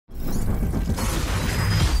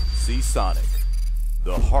Sonic,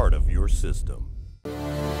 the heart of your system.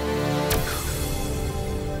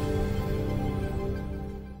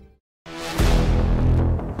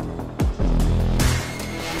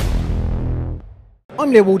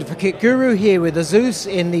 I'm Leo Walder for Kit Guru, here with Asus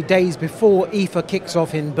in the days before IFA kicks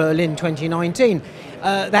off in Berlin 2019.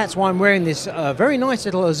 That's why I'm wearing this very nice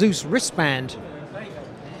little Asus wristband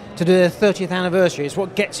to do their 30th anniversary. It's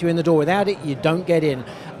what gets you in the door. Without it, you don't get in.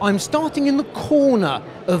 I'm starting in the corner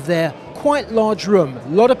of their quite large room. A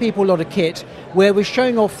lot of people, a lot of kit, where we're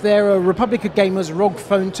showing off their Republic of Gamers ROG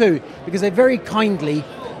Phone II, because they very kindly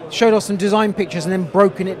showed us some design pictures and then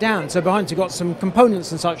broken it down. So behind you've got some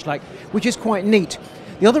components and such like, which is quite neat.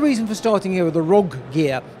 The other reason for starting here with the ROG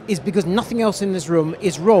gear is because nothing else in this room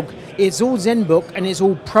is ROG. It's all ZenBook and it's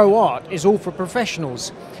all ProArt. It's all for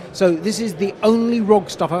professionals. So this is the only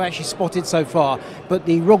ROG stuff I've actually spotted so far. But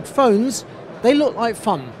the ROG phones, they look like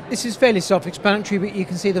fun. This is fairly self-explanatory, but you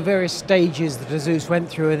can see the various stages that Asus went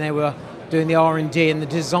through, and they were doing the R&D and the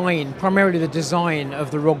design, primarily the design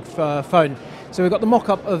of the ROG phone. So we've got the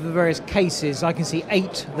mock-up of the various cases. I can see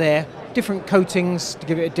 8 there, different coatings to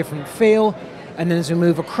give it a different feel. And then as we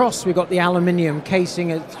move across, we've got the aluminium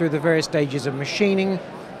casing through the various stages of machining.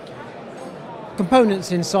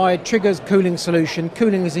 Components inside, triggers, cooling solution.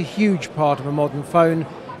 Cooling is a huge part of a modern phone,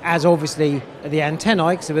 as obviously the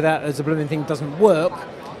antennae, so without the blooming thing doesn't work.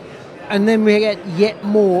 And then we get yet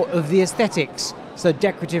more of the aesthetics, so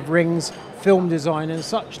decorative rings, film design and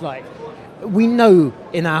such like. We know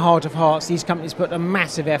in our heart of hearts these companies put a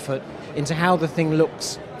massive effort into how the thing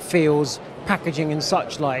looks, feels, packaging and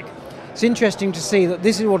such like. It's interesting to see that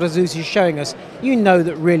this is what Asus is showing us. You know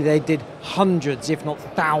that really they did hundreds, if not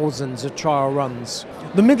thousands, of trial runs.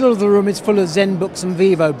 The middle of the room is full of ZenBooks and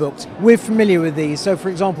Vivobooks. We're familiar with these. So for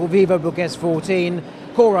example, Vivobook S14,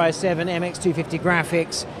 Core i7, MX250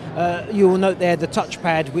 graphics. You will note there the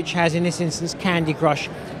touchpad, which has in this instance Candy Crush.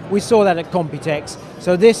 We saw that at Computex,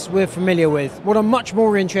 so this we're familiar with. What I'm much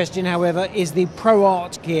more interested in, however, is the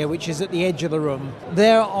ProArt gear, which is at the edge of the room.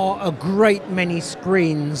 There are a great many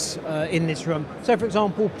screens in this room. So for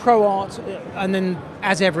example, ProArt, and then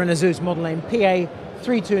as ever an Asus model name,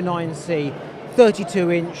 PA329C,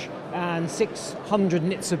 32-inch and 600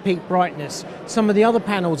 nits of peak brightness. Some of the other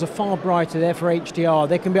panels are far brighter there for HDR.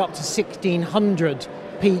 They can be up to 1600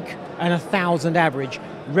 peak and 1000 average.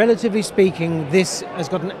 Relatively speaking, this has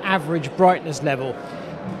got an average brightness level.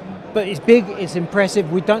 But it's big, it's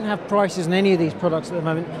impressive. We don't have prices on any of these products at the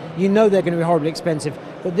moment. You know they're going to be horribly expensive.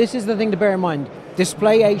 But this is the thing to bear in mind.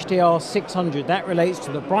 Display HDR 600, that relates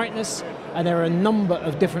to the brightness, and there are a number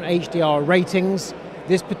of different HDR ratings.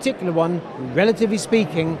 This particular one, relatively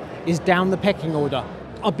speaking, is down the pecking order.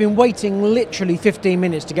 I've been waiting literally 15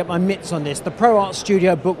 minutes to get my mitts on this. The ProArt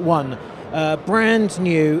StudioBook One. Brand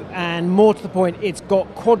new, and more to the point, it's got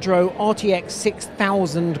Quadro RTX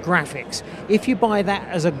 6000 graphics. If you buy that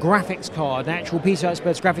as a graphics card, an actual PCI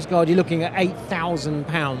Express graphics card, you're looking at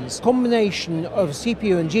 £8,000. Combination of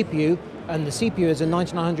CPU and GPU, and the CPU is a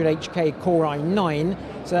 9900HK Core i9,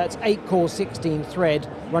 so that's 8 core, 16 thread,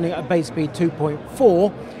 running at a base speed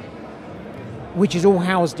 2.4. which is all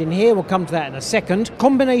housed in here. We'll come to that in a second.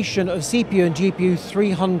 Combination of CPU and GPU,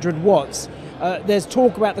 300 watts. There's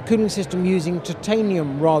talk about the cooling system using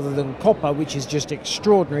titanium rather than copper, which is just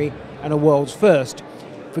extraordinary and a world's first.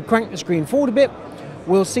 If we crank the screen forward a bit,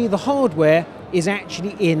 we'll see the hardware is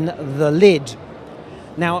actually in the lid.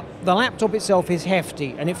 Now, the laptop itself is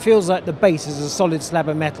hefty, and it feels like the base is a solid slab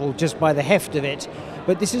of metal just by the heft of it.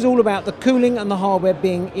 But this is all about the cooling and the hardware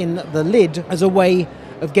being in the lid as a way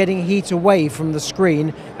of getting heat away from the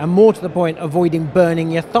screen, and more to the point, avoiding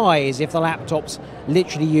burning your thighs if the laptop's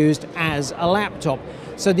literally used as a laptop.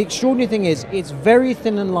 So the extraordinary thing is, it's very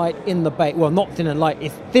thin and light in the base. Well, not thin and light,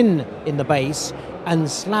 it's thin in the base and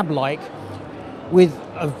slab-like, with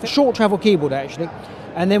a short travel keyboard actually.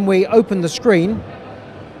 And then we open the screen,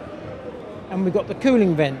 and we've got the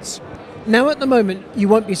cooling vents. Now at the moment, you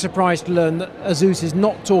won't be surprised to learn that Asus is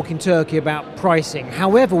not talking turkey about pricing.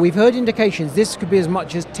 However, we've heard indications this could be as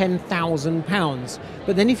much as £10,000.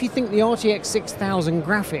 But then if you think the RTX 6000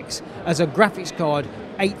 graphics as a graphics card,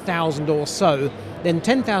 8,000 or so, then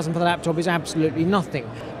 10,000 for the laptop is absolutely nothing.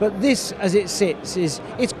 But this, as it sits,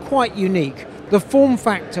 it's quite unique. The form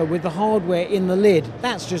factor with the hardware in the lid,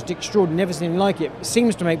 that's just extraordinary, never seen like it. It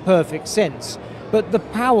seems to make perfect sense. But the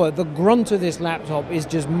power, the grunt of this laptop is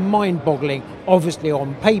just mind-boggling, obviously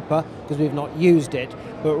on paper, because we've not used it.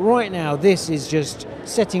 But right now, this is just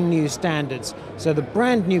setting new standards. So the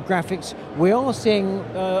brand new graphics, we are seeing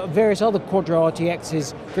various other Quadro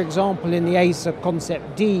RTXs, for example, in the Acer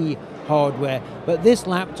Concept D hardware. But this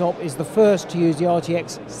laptop is the first to use the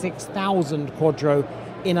RTX 6000 Quadro,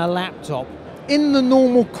 in a laptop. In the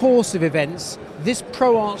normal course of events, this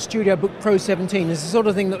ProArt StudioBook Pro 17 is the sort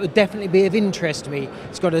of thing that would definitely be of interest to me.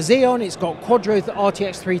 It's got a Xeon, it's got Quadro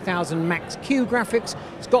RTX 3000 Max Q graphics,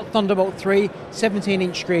 it's got Thunderbolt 3,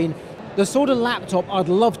 17-inch screen. The sort of laptop I'd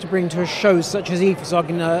love to bring to a show such as IFA so I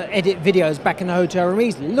can edit videos back in the hotel room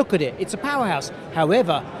easily. Look at it, it's a powerhouse.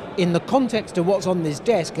 However, in the context of what's on this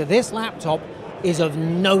desk, this laptop is of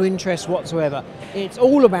no interest whatsoever. It's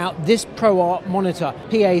all about this ProArt monitor,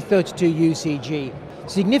 PA329C.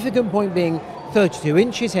 Significant point being 32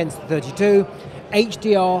 inches, hence the 32,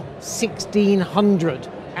 HDR 1600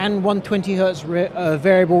 and 120 Hz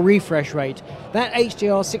variable refresh rate. That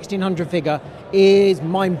HDR 1600 figure is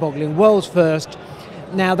mind-boggling, world's first.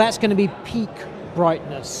 Now that's going to be peak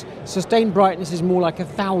brightness. Sustained brightness is more like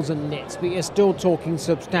 1000 nits, but you're still talking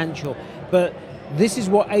substantial. But this is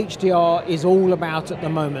what HDR is all about at the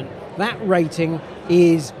moment. That rating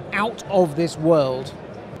is out of this world.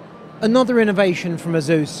 Another innovation from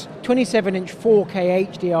Asus, 27-inch 4K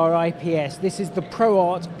HDR IPS. This is the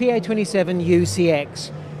ProArt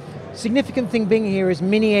PA329C. Significant thing being here is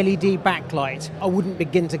mini LED backlight. I wouldn't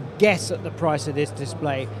begin to guess at the price of this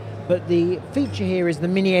display, but the feature here is the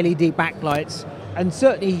mini LED backlights, and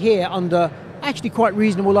certainly here under actually quite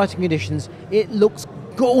reasonable lighting conditions, it looks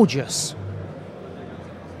gorgeous.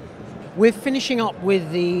 We're finishing up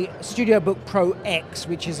with the StudioBook Pro X,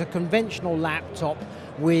 which is a conventional laptop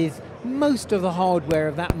with most of the hardware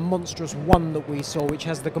of that monstrous One that we saw, which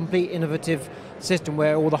has the complete innovative system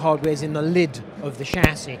where all the hardware is in the lid of the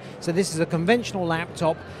chassis. So this is a conventional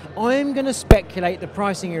laptop. I'm going to speculate the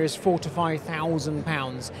pricing here is £4,000 to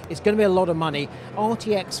 £5,000. It's going to be a lot of money.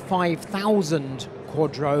 RTX 5000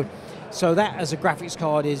 Quadro, so that as a graphics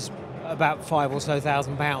card is about £5,000 or so.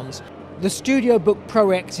 The StudioBook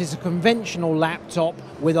Pro X is a conventional laptop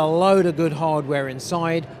with a load of good hardware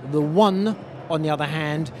inside. The One, on the other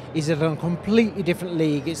hand, is in a completely different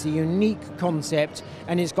league. It's a unique concept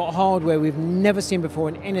and it's got hardware we've never seen before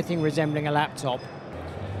in anything resembling a laptop.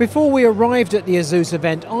 Before we arrived at the Asus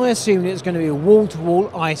event, I assumed it was going to be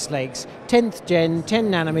wall-to-wall ice lakes, 10th gen,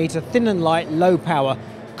 10 nanometer, thin and light, low power.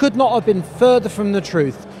 Could not have been further from the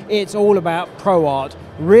truth. It's all about ProArt.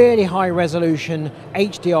 Really high resolution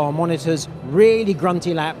HDR monitors, really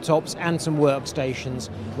grunty laptops and some workstations.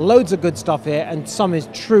 Loads of good stuff here and some is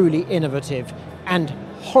truly innovative and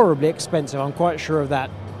horribly expensive, I'm quite sure of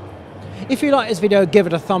that. If you like this video, give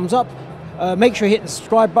it a thumbs up. Make sure you hit the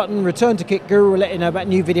subscribe button, return to Kit Guru, let you know about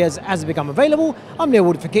new videos as they become available. I'm Neil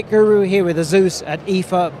Wood for Kit Guru here with Asus at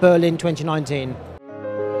IFA Berlin 2019.